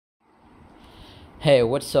Hey,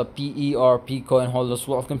 what's up, PERP coin holders?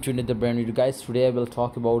 Welcome to another brand new video, guys. Today I will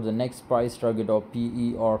talk about the next price target of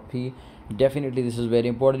PERP. Definitely, this is very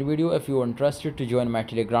important video. If you are interested to join my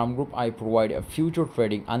Telegram group, I provide a future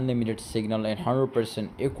trading, unlimited signal, and 100%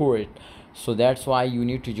 accurate. So that's why you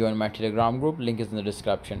need to join my Telegram group. Link is in the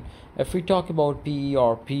description. If we talk about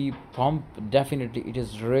PERP pump, definitely it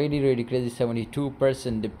is really crazy.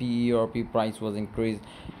 72% the PERP price was increased,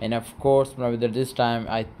 and of course maybe this time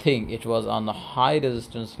I think it was on the high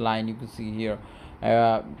resistance line. You can see here.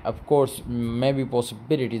 Of course, maybe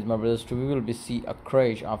possibilities, my brothers, to we will be see a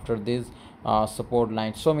crash after this support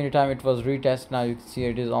line. So many time it was retest. Now you can see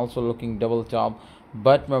it is also looking double top,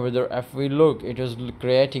 but my brother, if we look, it is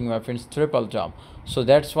creating, my friends, triple top. So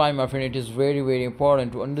that's why, my friend, it is very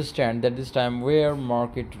important to understand that this time where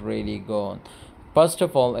market really gone. First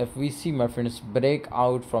of all, if we see, my friends, break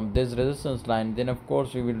out from this resistance line, then of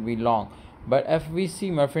course we will be long. But if we see,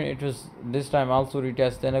 my friend, it was this time also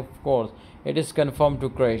retest, then of course it is confirmed to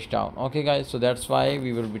crash down. Okay guys, so that's why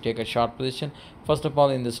we will be take a short position. First of all,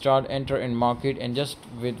 in the start, enter in market and just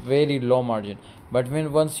with very low margin. But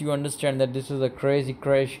when once you understand that this is a crazy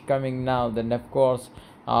crash coming now, then of course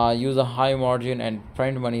use a high margin and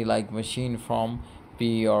print money like machine from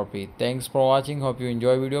PERP. Thanks for watching. Hope you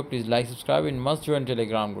enjoy video. Please like, subscribe, and must join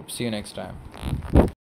Telegram group. See you next time.